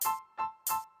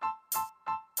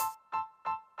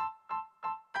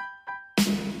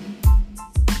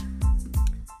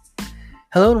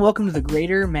Hello and welcome to the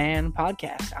Greater Man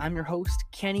Podcast. I'm your host,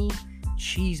 Kenny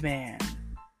Cheeseman.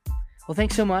 Well,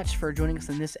 thanks so much for joining us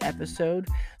in this episode.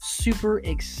 Super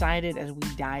excited as we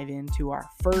dive into our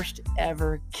first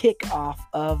ever kickoff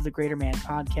of the Greater Man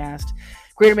Podcast.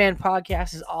 Greater Man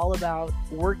Podcast is all about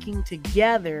working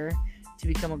together to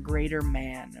become a greater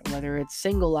man, whether it's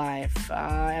single life,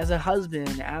 as a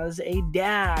husband, as a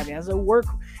dad, as a work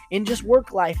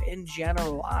life in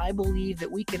general. I believe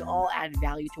that we can all add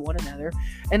value to one another,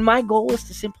 and my goal is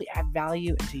to simply add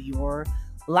value into your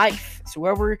life. So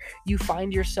wherever you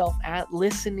find yourself at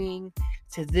listening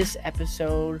to this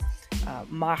episode,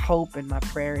 my hope and my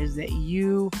prayer is that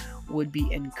you would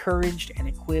be encouraged and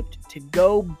equipped to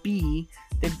go be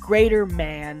the greater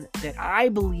man that I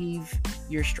believe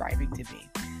you're striving to be.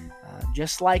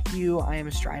 Just like you, I am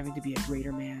striving to be a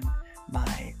greater man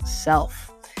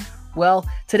myself. Well,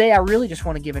 today I really just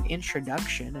want to give an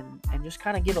introduction and just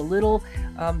kind of give a little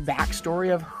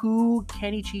backstory of who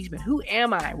Kenny Cheeseman, who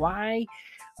am I? Why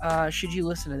should you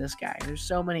listen to this guy? There's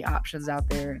so many options out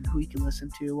there and who you can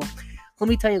listen to. Well, let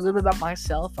me tell you a little bit about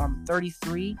myself. I'm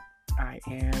 33. I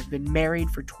have been married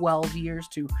for 12 years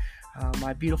to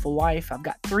my beautiful wife. I've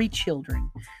got 3 children,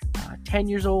 10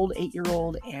 years old,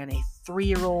 8-year-old, and a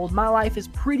 3-year-old. My life is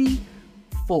pretty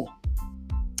full.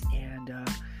 And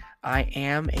I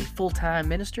am a full-time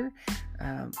minister,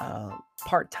 a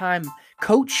part-time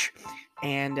coach,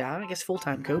 and I guess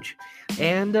full-time coach.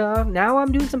 And now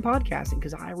I'm doing some podcasting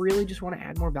because I really just want to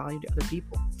add more value to other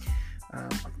people. I'm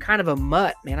kind of a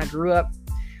mutt, man. I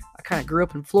kind of grew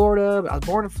up in Florida. I was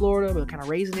born in Florida, but kind of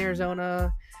raised in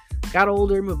Arizona. Got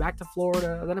older, moved back to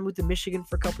Florida. Then I moved to Michigan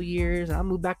for a couple years. I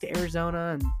moved back to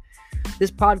Arizona. And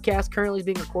this podcast currently is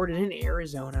being recorded in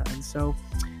Arizona. And so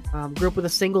grew up with a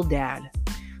single dad.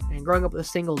 And growing up with a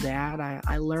single dad,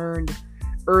 I learned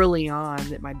early on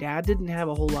that my dad didn't have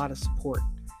a whole lot of support.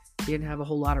 He didn't have a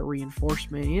whole lot of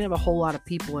reinforcement. He didn't have a whole lot of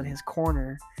people in his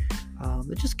corner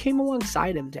that just came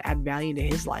alongside him to add value to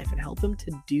his life and help him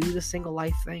to do the single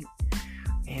life thing.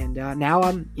 And now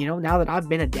that I've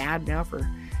been a dad now for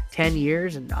 10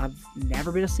 years and I've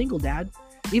never been a single dad,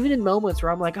 even in moments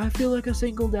where I'm like, I feel like a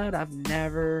single dad, I've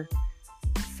never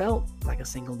felt like a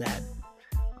single dad.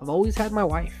 I've always had my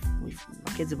wife.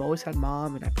 My kids have always had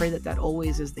mom, and I pray that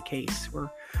always is the case. We're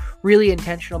really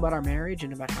intentional about our marriage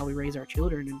and about how we raise our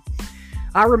children. And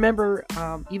I remember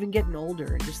even getting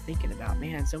older and just thinking about,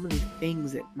 man, some of the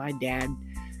things that my dad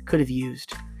could have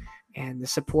used and the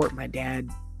support my dad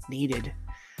needed.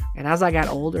 And as I got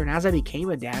older and as I became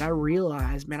a dad, I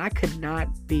realized, man, I could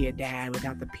not be a dad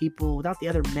without the people, without the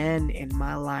other men in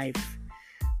my life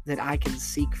that I can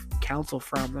seek counsel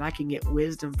from, that I can get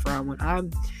wisdom from. When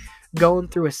I'm going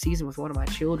through a season with one of my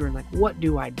children, like, what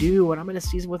do I do? When I'm in a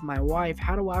season with my wife,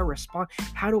 how do I respond?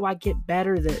 How do I get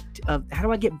better how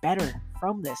do I get better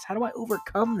from this? How do I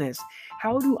overcome this?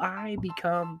 How do I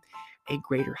become a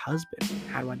greater husband?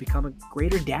 How do I become a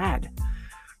greater dad?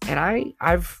 And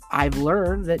I've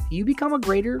learned that you become a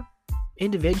greater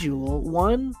individual,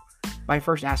 1, by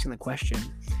first asking the question.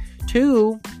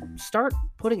 2, start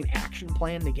putting an action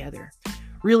plan together.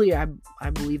 Really, I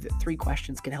believe that 3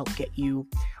 questions can help get you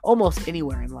almost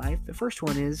anywhere in life. The first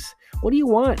one is, what do you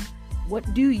want?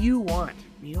 What do you want?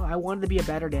 I wanted to be a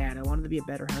better dad. I wanted to be a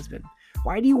better husband.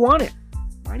 Why do you want it?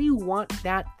 Why do you want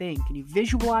that thing? Can you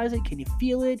visualize it? Can you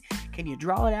feel it? Can you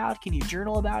draw it out? Can you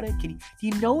journal about it? Do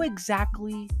you know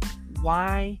exactly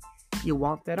why you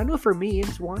want that? I know for me,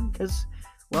 it's one, because,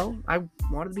 well, I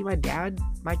wanted to be my dad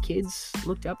my kids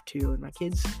looked up to and my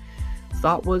kids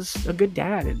thought was a good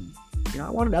dad. And, I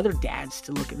wanted other dads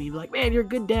to look at me and be like, man, you're a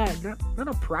good dad. Not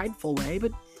a prideful way,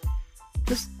 but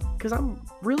just because I'm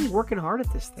really working hard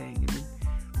at this thing. And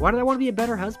why did I want to be a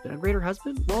better husband, a greater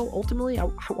husband? Well, ultimately, I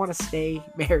want to stay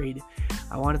married.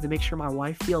 I wanted to make sure my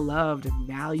wife feel loved and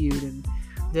valued and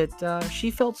that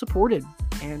she felt supported.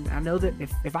 And I know that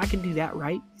if I can do that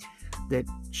right, that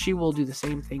she will do the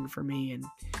same thing for me. And,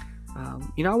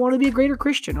 I want to be a greater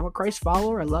Christian. I'm a Christ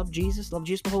follower. I love Jesus my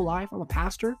whole life. I'm a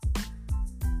pastor.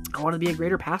 I want to be a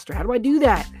greater pastor. How do I do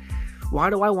that? Why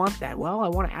do I want that? Well, I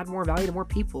want to add more value to more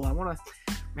people. I want to,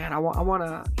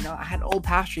 I had an old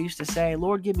pastor used to say,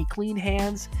 Lord, give me clean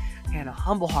hands and a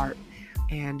humble heart.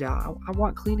 And I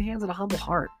want clean hands and a humble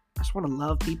heart. I just want to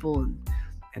love people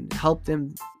and help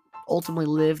them ultimately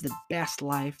live the best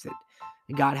life that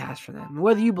God has for them. And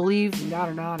whether you believe in God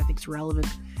or not, I think it's relevant.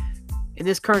 In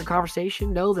this current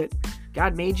conversation, know that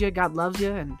God made you, God loves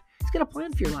you, and He's got a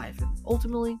plan for your life. And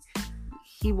ultimately,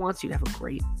 He wants you to have a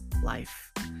great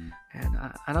life. And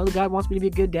I know that God wants me to be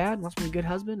a good dad, wants me to be a good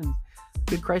husband, and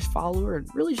a good Christ follower, and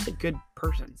really just a good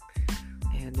person.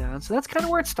 And so that's kind of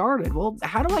where it started. Well,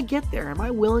 how do I get there? Am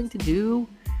I willing to do?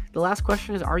 The last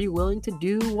question is, are you willing to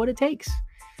do what it takes?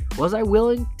 Was I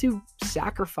willing to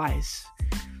sacrifice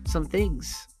some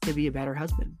things to be a better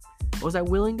husband? Was I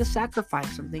willing to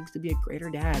sacrifice some things to be a greater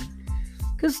dad?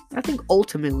 Because I think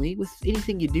ultimately, with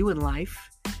anything you do in life,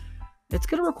 it's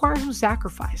going to require some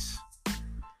sacrifice.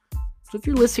 So if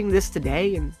you're listening to this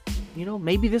today and,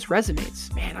 maybe this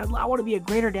resonates, man, I want to be a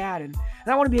greater dad and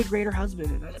I want to be a greater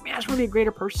husband and I just want to be a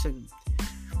greater person.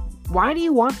 Why do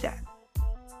you want that?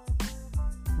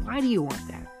 Why do you want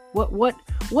that?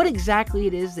 What exactly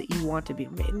it is that you want to be?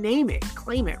 Name it,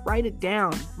 claim it, write it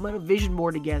down, put a vision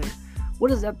board together. What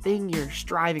is that thing you're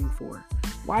striving for?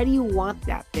 Why do you want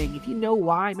that thing? If you know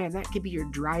why, man, that could be your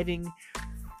driving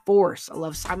force. I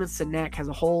love Simon Sinek has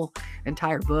a whole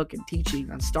entire book and teaching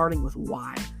on starting with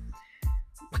why.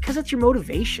 Because it's your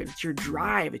motivation, it's your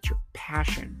drive, it's your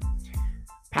passion.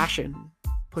 Passion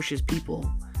pushes people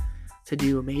to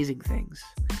do amazing things.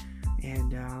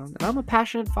 And I'm a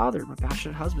passionate father, I'm a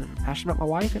passionate husband, I'm passionate about my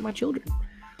wife and my children.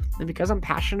 And because I'm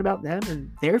passionate about them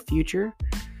and their future,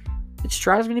 it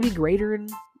strives me to be greater in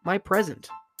my present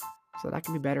so that I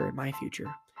can be better in my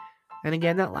future. And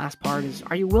again, that last part is,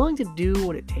 are you willing to do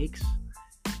what it takes?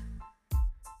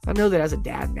 I know that as a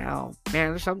dad now, man,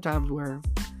 there's sometimes where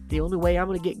the only way I'm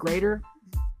going to get greater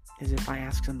is if I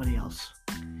ask somebody else.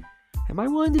 Am I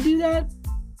willing to do that?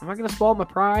 Am I going to swallow my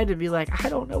pride and be like, I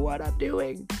don't know what I'm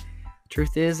doing?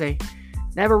 Truth is, they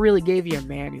never really gave you a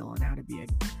manual on how to be a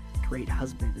great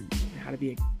husband and how to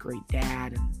be a great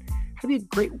dad and how to be a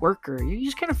great worker. You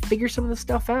just kind of figure some of this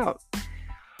stuff out.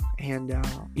 And,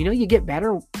 you get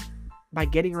better by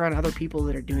getting around other people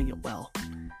that are doing it well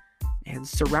and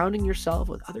surrounding yourself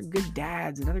with other good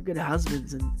dads and other good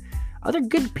husbands and other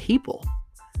good people.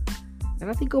 And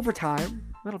I think over time,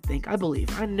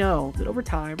 I know that over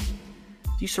time,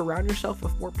 if you surround yourself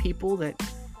with more people that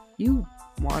you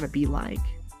want to be like,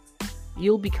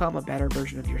 you'll become a better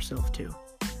version of yourself too.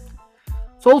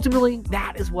 So ultimately,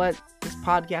 that is what this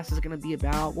podcast is going to be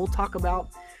about. We'll talk about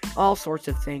all sorts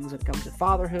of things when it comes to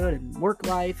fatherhood and work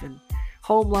life and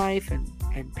home life and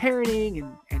parenting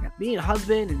and being a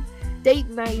husband and date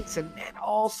nights and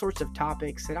all sorts of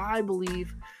topics that I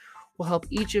believe will help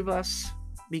each of us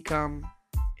become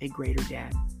a greater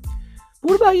dad.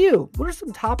 But what about you? What are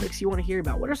some topics you want to hear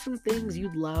about? What are some things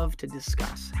you'd love to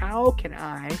discuss? How can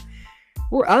I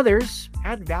or others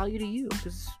add value to you?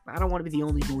 Because I don't want to be the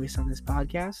only voice on this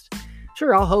podcast.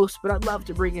 Sure, I'll host, but I'd love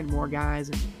to bring in more guys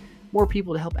and more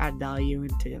people to help add value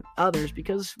into others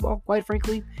because, well, quite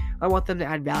frankly, I want them to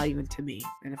add value into me.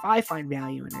 And if I find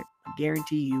value in it, I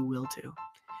guarantee you will too.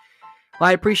 Well,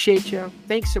 I appreciate you.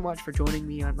 Thanks so much for joining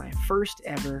me on my first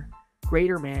ever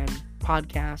Greater Man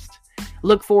podcast.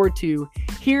 Look forward to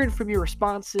hearing from your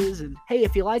responses. And hey,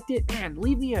 if you liked it, man,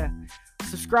 leave me a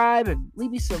subscribe and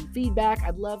leave me some feedback.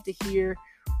 I'd love to hear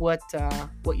what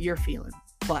you're feeling.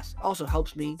 Plus, also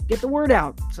helps me get the word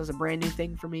out. So it's a brand new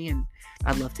thing for me, and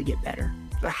I'd love to get better.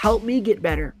 So help me get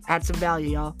better. Add some value,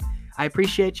 y'all. I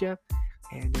appreciate you.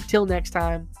 And until next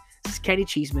time, this is Kenny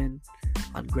Cheeseman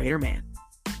on Greater Man.